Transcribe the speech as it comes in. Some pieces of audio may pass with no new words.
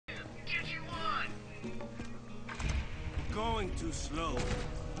going too slow.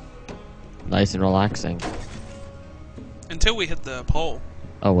 Nice and relaxing. Until we hit the pole.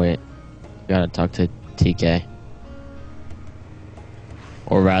 Oh wait, you gotta talk to TK.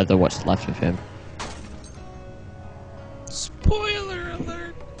 Or rather, what's left of him. Spoiler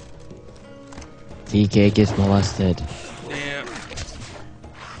alert! TK gets molested. Yeah.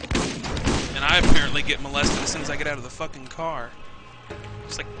 And I apparently get molested as soon as I get out of the fucking car.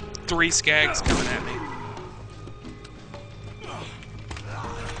 There's like 3 skags coming at me.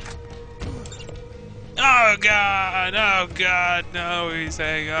 Oh god, no, he's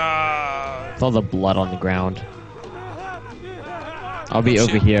saying, ah. With all the blood on the ground. I'll be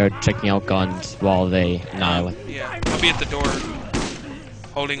over here checking out guns while they annihilate. Yeah, I'll be at the door,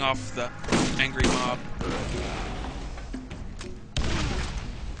 holding off the angry mob.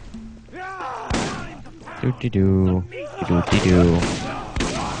 Doo-dee-doo. Doo-dee-doo.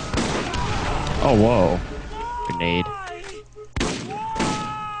 Oh, whoa. Grenade.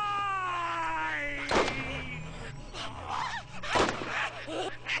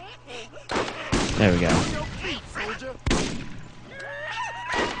 There we go.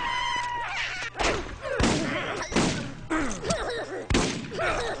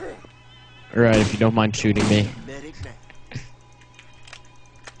 Alright, if you don't mind shooting me.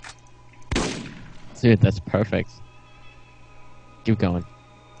 Dude, that's perfect. Keep going.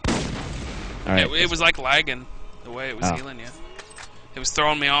 Alright. It was like lagging, the way it was healing you. It was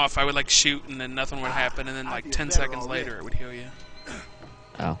throwing me off. I would like shoot and then nothing would happen, and then like 10 seconds later it would heal you.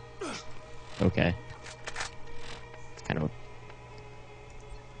 Oh. Okay. It's kind of...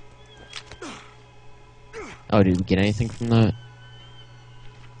 Oh, did we get anything from that?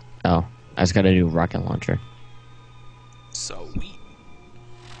 Oh. I just got a new rocket launcher. Sweet.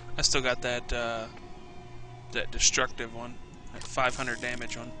 I still got that, that destructive one. That 500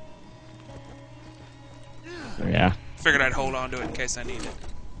 damage one. Yeah. Figured I'd hold on to it in case I need it.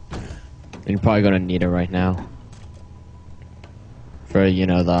 You're probably gonna need it right now. For, you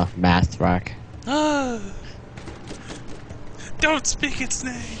know, the math rack. Don't speak its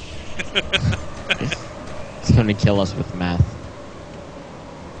name! It's gonna kill us with math.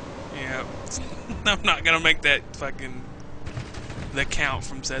 Yeah. I'm not gonna make that fucking... the Count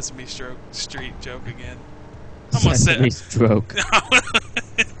from Sesame Street joke again. Sesame Stroke.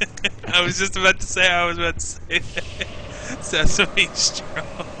 I was just about to say that. Sesame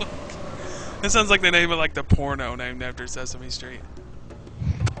Stroke. That sounds like the name of like the porno named after Sesame Street.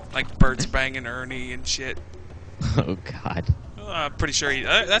 Like Bert's banging Ernie and shit. Oh god. I'm pretty sure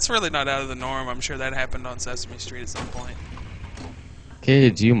that's really not out of the norm. I'm sure that happened on Sesame Street at some point.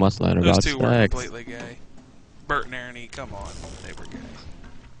 Kids, you must learn about Those two were sex. completely gay. Bert and Ernie, come on, they were gay.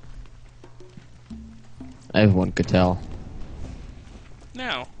 Everyone could tell.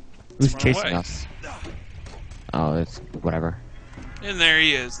 Now, Who's let's run chasing away. us? Oh, it's whatever. And there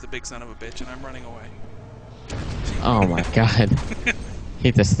he is, the big son of a bitch, and I'm running away. Oh my god.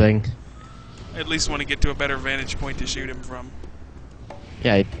 Hate this thing. I at least want to get to a better vantage point to shoot him from.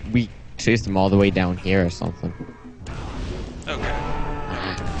 Yeah, we chased him all the way down here or something. Okay.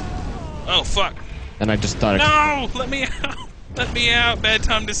 Oh, fuck. And I just thought No! Let me out! Let me out! Bad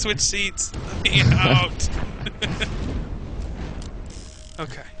time to switch seats. Let me out!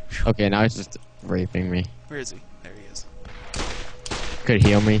 Okay. Okay, now he's just raping me. Where is he? There he is. Could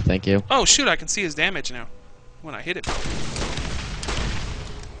heal me, thank you. Oh, shoot, I can see his damage now. When I hit it.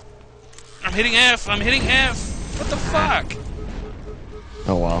 I'm hitting F! I'm hitting F! What the fuck?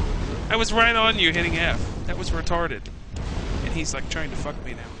 Oh well. I was right on you hitting F. That was retarded. And he's like trying to fuck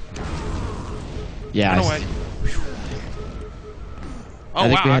me now. Yeah. Run away. Oh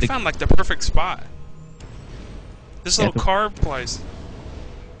wow, I found like the perfect spot. This little carb place.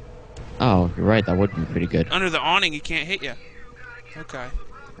 Oh, you're right, that would be pretty good. Under the awning, he can't hit you. Okay.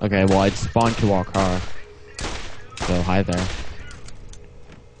 Okay, well, I'd spawn to our car. So, hi there.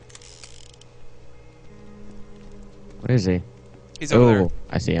 Where is he? He's over there. Oh,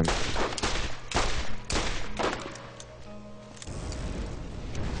 I see him.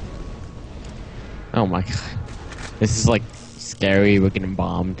 Oh my god. This is like scary, we're getting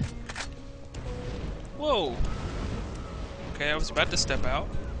bombed. Whoa. Okay, I was about to step out.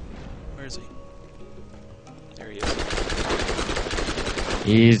 Where is he? There he is.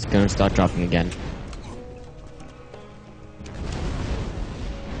 He's gonna start dropping again.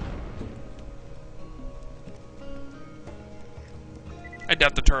 I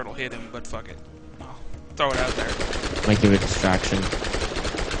doubt the turtle hit him, but fuck it. I'll throw it out there. Might give it a distraction.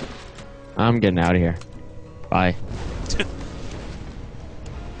 I'm getting out of here. Bye.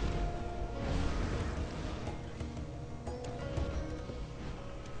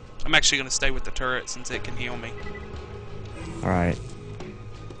 I'm actually gonna stay with the turret since it can heal me. Alright.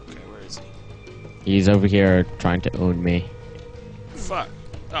 Okay, where is he? He's over here trying to own me. Fuck.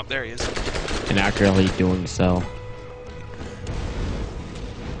 Oh, there he is. And accurately doing so.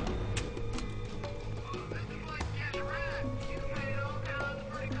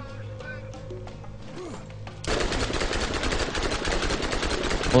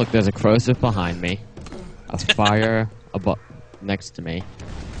 Look, there's a corrosive behind me. A fire above next to me.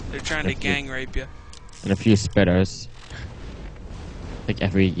 They're trying to gang rape you. And a few spitters. Like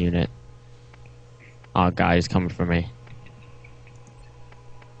every unit. Oh, God, he's coming for me.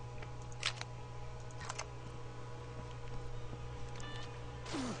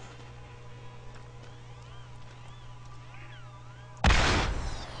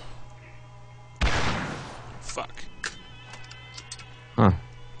 Fuck. Huh.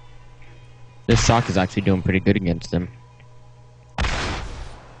 This shock is actually doing pretty good against him.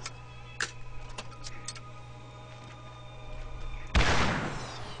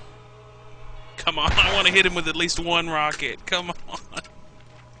 Come on, I want to hit him with at least one rocket. Come on.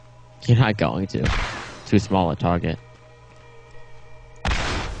 You're not going to. Too small a target.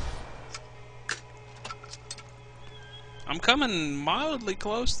 I'm coming mildly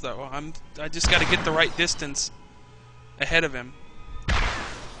close though. I just got to get the right distance ahead of him.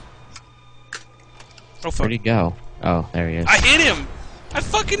 Oh fuck. Where'd he go? Oh, there he is. I hit him! I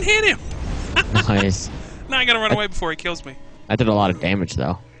fucking hit him! Nice. Now I gotta run away before he kills me. I did a lot of damage,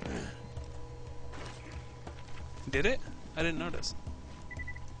 though. Did it? I didn't notice.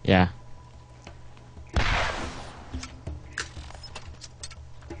 Yeah.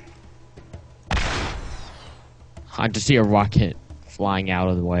 I just see a rocket flying out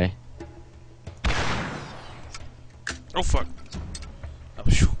of the way. Oh fuck. Oh,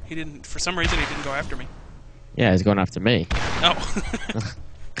 phew. He didn't, for some reason he didn't go after me. Yeah, he's going after me. Oh.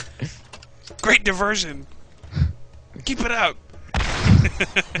 Great diversion. Keep it up.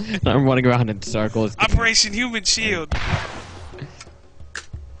 I'm running around in circles. Operation Human Shield.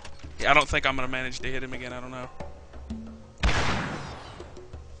 Yeah, I don't think I'm gonna manage to hit him again. I don't know.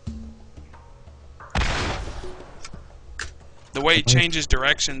 The way he changes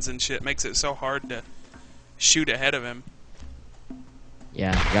directions and shit makes it so hard to shoot ahead of him.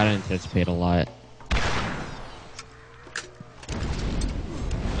 Yeah, you gotta anticipate a lot.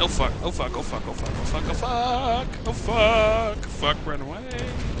 Oh fuck, oh fuck, oh fuck, oh fuck, oh fuck, oh fuck, oh fuck, fuck, run away.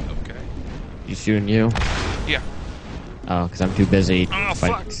 Okay. You shooting you? Yeah. Oh, because I'm too busy Oh,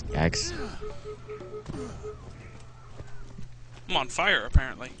 fighting fuck. X. I'm on fire,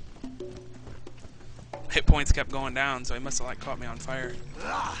 apparently. Hit points kept going down, so he must have like caught me on fire.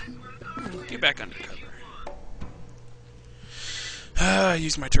 Get back under cover.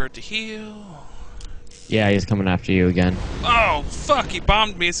 Use my turret to heal. Yeah, he's coming after you again. Oh, fuck, he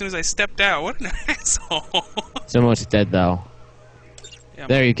bombed me as soon as I stepped out. What an asshole. He's almost dead, though. Yeah,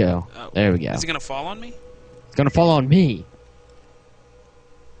 There you go. oh. There we go. Is he gonna fall on me? It's gonna fall on me.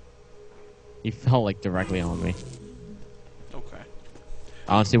 He fell, like, directly on me. Okay.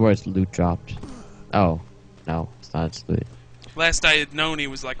 I don't see where his loot dropped. Oh. No, it's not his loot. Last I had known, he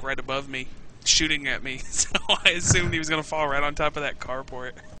was like right above me, shooting at me, so I assumed he was gonna fall right on top of that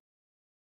carport.